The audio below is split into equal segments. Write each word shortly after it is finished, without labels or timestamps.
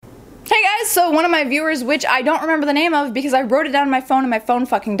guys, so one of my viewers, which I don't remember the name of because I wrote it down on my phone and my phone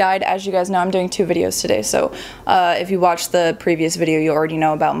fucking died. As you guys know, I'm doing 2 videos today, so if you watched the previous video, you already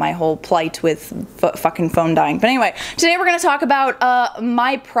know about my whole plight with fucking phone dying. But anyway, today we're gonna talk about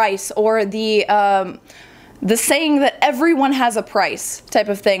my price, or the saying that everyone has a price type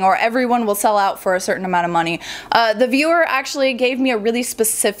of thing, or everyone will sell out for a certain amount of money. The viewer actually gave me a really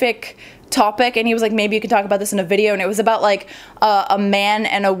specific topic, and he was like, maybe you could talk about this in a video, and it was about like a man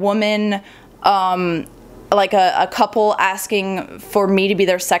and a woman, like a couple asking for me to be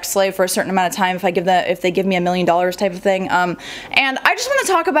their sex slave for a certain amount of time if they give me $1 million type of thing. And I just want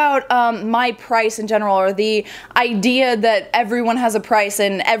to talk about my price in general, or the idea that everyone has a price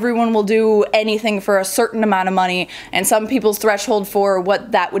and everyone will do anything for a certain amount of money, and some people's threshold for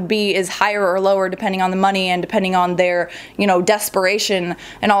what that would be is higher or lower depending on the money and depending on their, you know, desperation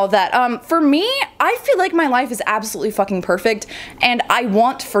and all of that. For me, I feel like my life is absolutely fucking perfect, and I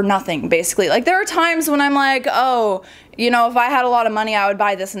want for nothing, basically. Like, there are times when I'm like, oh, you know, if I had a lot of money, I would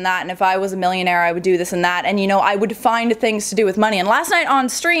buy this and that, and if I was a millionaire, I would do this and that, and, you know, I would find things to do with money. And last night on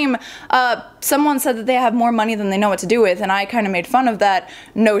stream, someone said that they have more money than they know what to do with, and I kind of made fun of that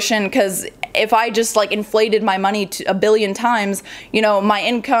notion, because if I just, like, inflated my money to 1 billion times, you know, my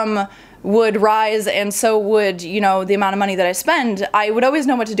income would rise, and so would, you know, the amount of money that I spend. I would always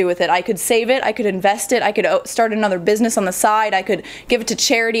know what to do with it. I could save it, I could invest it, I could start another business on the side, I could give it to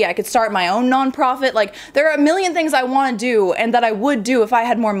charity, I could start my own nonprofit. Like, there are a million things I want to do and that I would do if I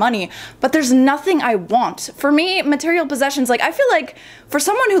had more money, but there's nothing I want. For me, material possessions, like, I feel like for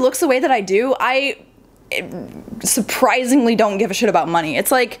someone who looks the way that I do, I surprisingly don't give a shit about money.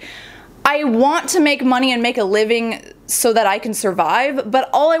 It's like, I want to make money and make a living so that I can survive, but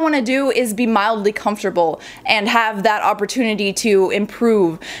all I want to do is be mildly comfortable and have that opportunity to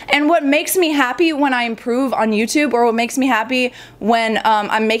improve. And what makes me happy when I improve on YouTube, or what makes me happy when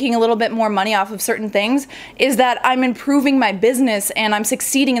I'm making a little bit more money off of certain things, is that I'm improving my business and I'm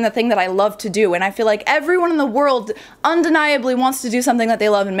succeeding in the thing that I love to do. And I feel like everyone in the world undeniably wants to do something that they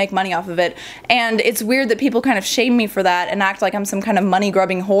love and make money off of it. And it's weird that people kind of shame me for that and act like I'm some kind of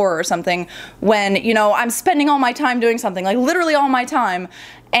money-grubbing whore or something, when, you know, I'm spending all my time doing something, like literally all my time,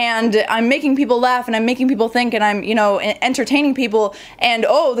 and I'm making people laugh and I'm making people think, and I'm, you know, entertaining people. And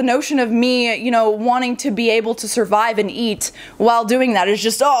oh, the notion of me, you know, wanting to be able to survive and eat while doing that is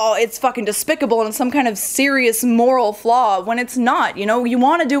just, oh, it's fucking despicable and it's some kind of serious moral flaw, when it's not. You know, you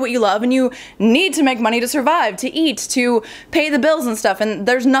want to do what you love and you need to make money to survive, to eat, to pay the bills and stuff, and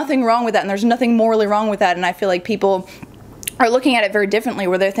there's nothing wrong with that, and there's nothing morally wrong with that. And I feel like people are looking at it very differently,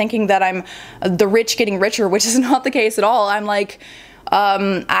 where they're thinking that I'm the rich getting richer, which is not the case at all. I'm like,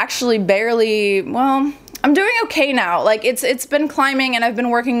 actually barely, well, I'm doing okay now. Like, it's been climbing, and I've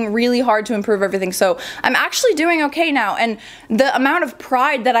been working really hard to improve everything, so I'm actually doing okay now. And the amount of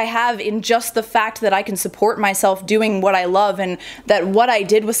pride that I have in just the fact that I can support myself doing what I love, and that what I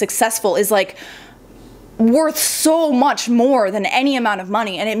did was successful, is like worth so much more than any amount of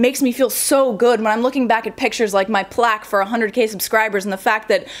money. And it makes me feel so good when I'm looking back at pictures like my plaque for 100K subscribers, and the fact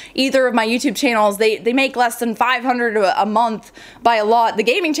that either of my YouTube channels, they make less than 500 a month by a lot. The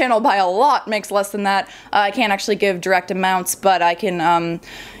gaming channel by a lot makes less than that. I can't actually give direct amounts, but I can,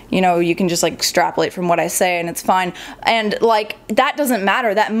 you know, you can just like extrapolate from what I say, and it's fine. And like, that doesn't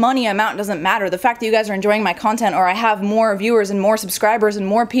matter. That money amount doesn't matter. The fact that you guys are enjoying my content, or I have more viewers and more subscribers and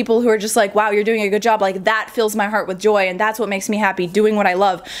more people who are just like, wow, you're doing a good job, like, that fills my heart with joy, and that's what makes me happy, doing what I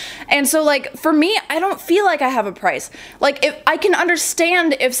love. And so, like, for me, I don't feel like I have a price. Like, if I can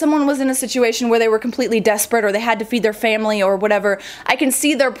understand if someone was in a situation where they were completely desperate, or they had to feed their family or whatever, I can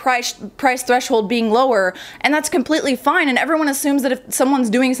see their price threshold being lower, and that's completely fine. And everyone assumes that if someone's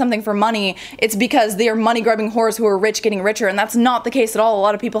doing something for money, it's because they are money-grubbing whores who are rich getting richer, and that's not the case at all. A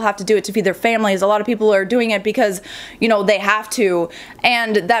lot of people have to do it to feed their families. A lot of people are doing it because, you know, they have to,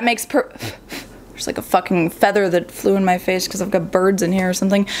 and that makes there's like a fucking feather that flew in my face because I've got birds in here or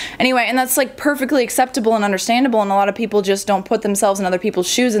something. Anyway, and that's like perfectly acceptable and understandable, and a lot of people just don't put themselves in other people's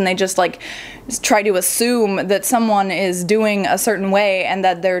shoes, and they just like try to assume that someone is doing a certain way and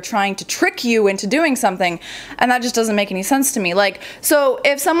that they're trying to trick you into doing something, and that just doesn't make any sense to me. Like, so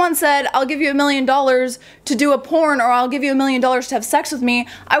if someone said, I'll give you $1 million to do a porn, or I'll give you $1 million to have sex with me,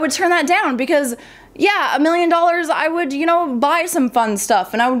 I would turn that down, because yeah, $1 million, I would, you know, buy some fun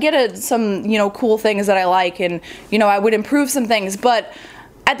stuff, and I would get some, you know, cool things that I like, and, you know, I would improve some things, but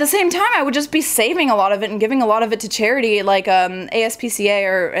at the same time, I would just be saving a lot of it and giving a lot of it to charity, like ASPCA,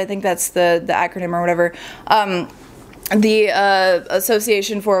 or I think that's the acronym or whatever. the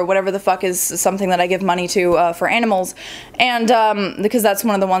association for whatever the fuck is something that I give money to for animals, and because that's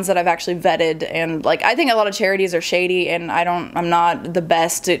one of the ones that I've actually vetted, and like I think a lot of charities are shady, and I'm not the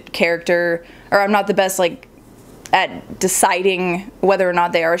best at character, or I'm not the best like at deciding whether or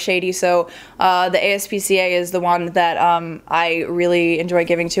not they are shady. So the ASPCA is the one that I really enjoy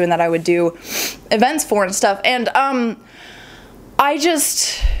giving to, and that I would do events for and stuff, and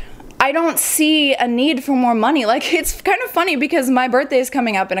I don't see a need for more money. Like, it's kind of funny because my birthday is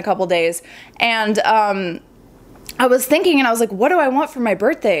coming up in a couple days, and I was thinking, and I was like, what do I want for my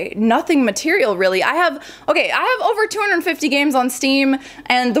birthday? Nothing material, really. I have over 250 games on Steam,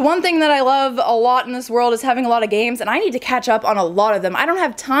 and the one thing that I love a lot in this world is having a lot of games, and I need to catch up on a lot of them. I don't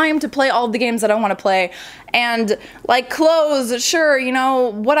have time to play all of the games that I want to play, and like clothes, sure, you know,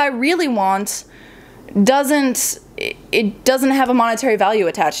 what I really want doesn't have a monetary value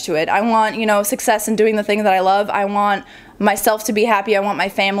attached to it. I want, you know, success in doing the thing that I love. I want myself to be happy. I want my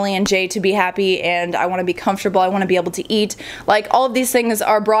family and Jay to be happy, and I want to be comfortable. I want to be able to eat. Like, all of these things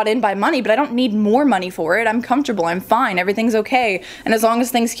are brought in by money, but I don't need more money for it. I'm comfortable. I'm fine. Everything's okay. And as long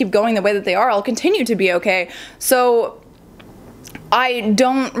as things keep going the way that they are, I'll continue to be okay. So I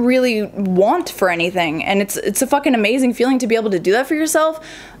don't really want for anything, and it's a fucking amazing feeling to be able to do that for yourself.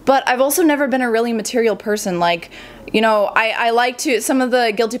 But I've also never been a really material person. Like, you know, I like to, some of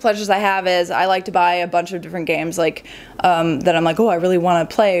the guilty pleasures I have is I like to buy a bunch of different games, like, that I'm like, oh, I really want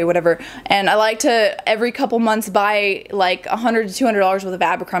to play, whatever. And I like to, every couple months, buy like $100 to $200 worth of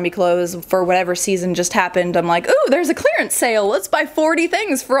Abercrombie clothes for whatever season just happened. I'm like, ooh, there's a clearance sale. Let's buy 40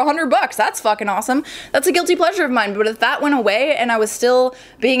 things for $100. That's fucking awesome. That's a guilty pleasure of mine. But if that went away and I was still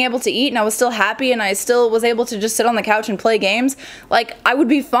being able to eat and I was still happy and I still was able to just sit on the couch and play games, like, I would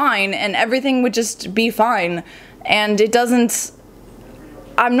be fine and everything would just be fine. And it doesn't,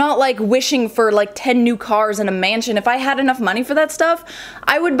 I'm not like wishing for like 10 new cars and a mansion. If I had enough money for that stuff,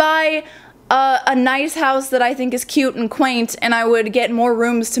 I would buy a nice house that I think is cute and quaint, and I would get more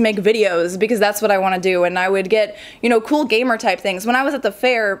rooms to make videos because that's what I want to do. And I would get, you know, cool gamer type things. When I was at the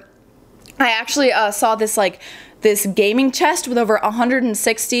fair, I actually saw this like this gaming chest with over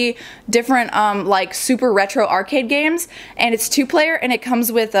 160 different like super retro arcade games, and it's 2-player, and it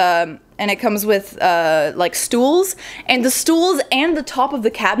comes with like stools, and the stools and the top of the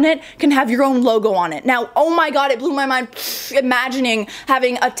cabinet can have your own logo on it. Now, oh my god, it blew my mind imagining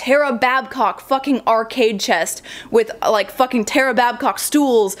having a Tara Babcock fucking arcade chest with like fucking Tara Babcock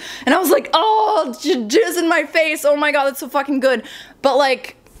stools, and I was like, oh, jizz in my face, oh my god, that's so fucking good. But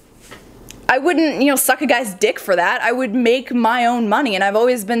like, I wouldn't, you know, suck a guy's dick for that. I would make my own money, and I've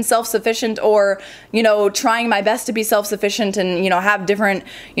always been self-sufficient, or, you know, trying my best to be self-sufficient and, you know, have different,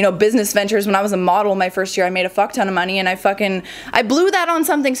 you know, business ventures. When I was a model my first year, I made a fuck ton of money, and I blew that on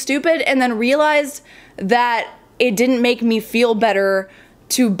something stupid and then realized that it didn't make me feel better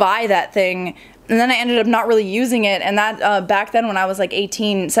to buy that thing. And then I ended up not really using it, and that, back then when I was like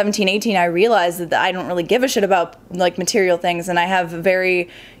 17, 18, I realized that I don't really give a shit about, like, material things, and I have very,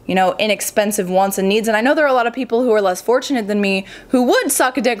 you know, inexpensive wants and needs. And I know there are a lot of people who are less fortunate than me who would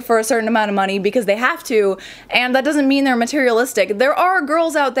suck a dick for a certain amount of money because they have to, and that doesn't mean they're materialistic. There are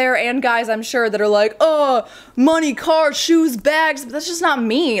girls out there, and guys, I'm sure, that are like, oh, money, cars, shoes, bags, but that's just not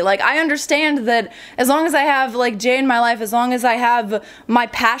me. Like, I understand that as long as I have, like, Jay in my life, as long as I have my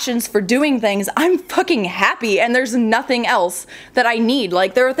passions for doing things, I'm fucking happy, and there's nothing else that I need.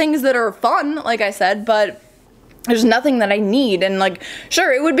 Like, there are things that are fun, like I said, but there's nothing that I need. And like,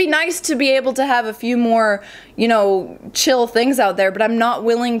 sure, it would be nice to be able to have a few more, you know, chill things out there, but I'm not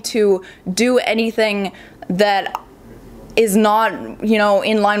willing to do anything that is not, you know,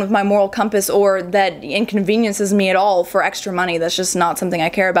 in line with my moral compass or that inconveniences me at all for extra money. That's just not something I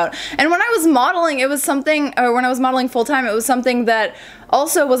care about. And when I was modeling, it was something, or when I was modeling full-time, it was something that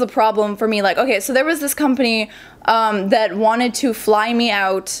also was a problem for me. Like, okay, so there was this company that wanted to fly me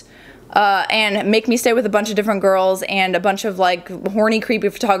out and make me stay with a bunch of different girls and a bunch of like horny, creepy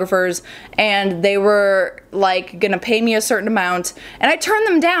photographers, and they were like gonna pay me a certain amount, and I turned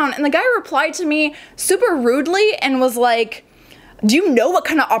them down, and the guy replied to me super rudely and was like, do you know what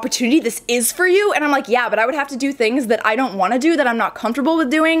kind of opportunity this is for you? And I'm like, yeah, but I would have to do things that I don't want to do, that I'm not comfortable with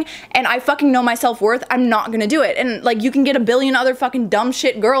doing, and I fucking know my self-worth. I'm not gonna do it. And like, you can get a billion other fucking dumb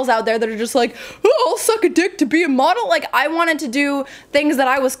shit girls out there that are just like, oh, I'll suck a dick to be a model. Like, I wanted to do things that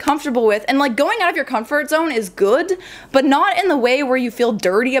I was comfortable with, and like, going out of your comfort zone is good, but not in the way where you feel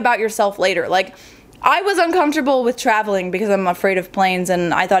dirty about yourself later. Like, I was uncomfortable with traveling because I'm afraid of planes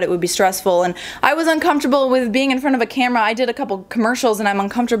and I thought it would be stressful, and I was uncomfortable with being in front of a camera. I did a couple commercials and I'm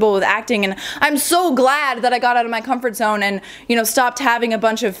uncomfortable with acting, and I'm so glad that I got out of my comfort zone and, you know, stopped having a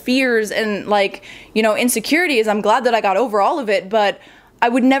bunch of fears and, like, you know, insecurities. I'm glad that I got over all of it, but I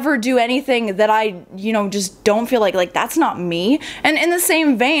would never do anything that I, you know, just don't feel like that's not me. And in the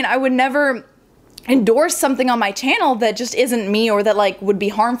same vein, I would never endorse something on my channel that just isn't me, or that like would be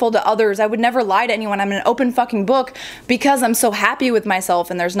harmful to others. I would never lie to anyone. I'm an open fucking book because I'm so happy with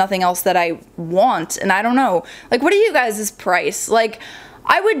myself and there's nothing else that I want. And I don't know, like, what are you guys' price? Like,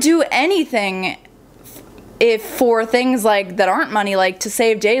 I would do anything if for things like that aren't money, like to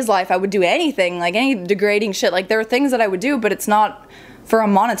save Jay's life. I would do anything, like any degrading shit. Like, there are things that I would do, but it's not for a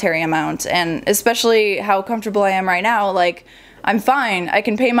monetary amount. And especially how comfortable I am right now, like, I'm fine. I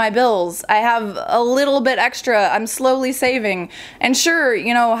can pay my bills. I have a little bit extra. I'm slowly saving. And sure,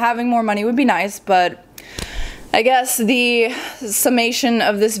 you know, having more money would be nice, but I guess the summation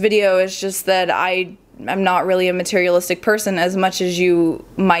of this video is just that I'm not really a materialistic person as much as you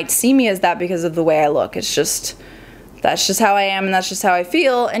might see me as that because of the way I look. It's just, that's just how I am and that's just how I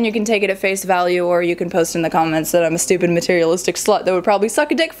feel, and you can take it at face value, or you can post in the comments that I'm a stupid materialistic slut that would probably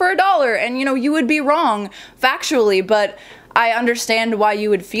suck a dick for $1, and, you know, you would be wrong factually, but I understand why you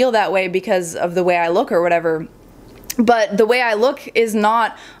would feel that way because of the way I look or whatever. But the way I look is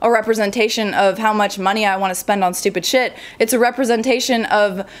not a representation of how much money I want to spend on stupid shit. It's a representation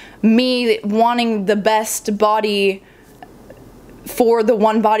of me wanting the best body for the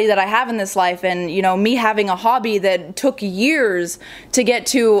one body that I have in this life, and, you know, me having a hobby that took years to get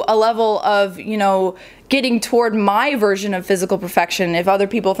to a level of, you know, getting toward my version of physical perfection. If other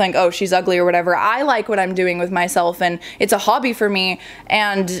people think, oh, she's ugly or whatever, I like what I'm doing with myself, and it's a hobby for me,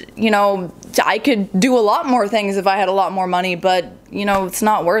 and, you know, I could do a lot more things if I had a lot more money, but, you know, it's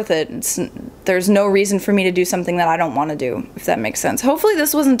not worth it. There's no reason for me to do something that I don't want to do, if that makes sense. Hopefully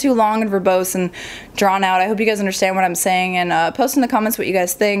this wasn't too long and verbose and drawn out. I hope you guys understand what I'm saying, and post in the comments what you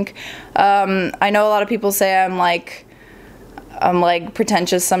guys think. I know a lot of people say I'm like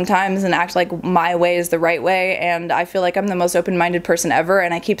pretentious sometimes and act like my way is the right way, and I feel like I'm the most open-minded person ever,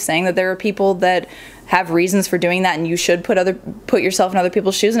 and I keep saying that there are people that have reasons for doing that, and you should put yourself in other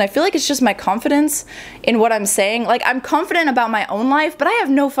people's shoes, and I feel like it's just my confidence in what I'm saying. Like, I'm confident about my own life, but I have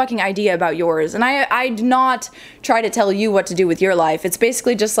no fucking idea about yours, and I do not try to tell you what to do with your life. It's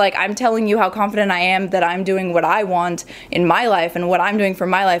basically just like, I'm telling you how confident I am that I'm doing what I want in my life, and what I'm doing for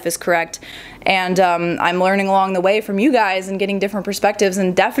my life is correct, and I'm learning along the way from you guys and getting different perspectives,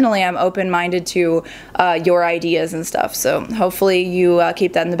 and definitely I'm open-minded to your ideas and stuff, so hopefully you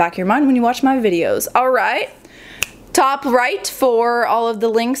keep that in the back of your mind when you watch my videos. Alright, top right for all of the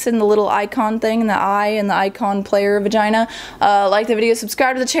links and the little icon thing, the eye and the icon player vagina. Like the video,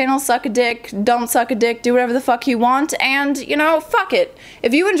 subscribe to the channel, suck a dick, don't suck a dick, do whatever the fuck you want, and, you know, fuck it.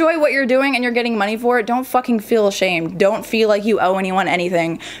 If you enjoy what you're doing and you're getting money for it, don't fucking feel ashamed. Don't feel like you owe anyone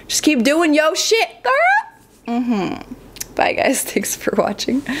anything. Just keep doing yo shit, girl! Bye guys, thanks for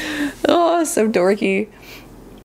watching. Oh, so dorky.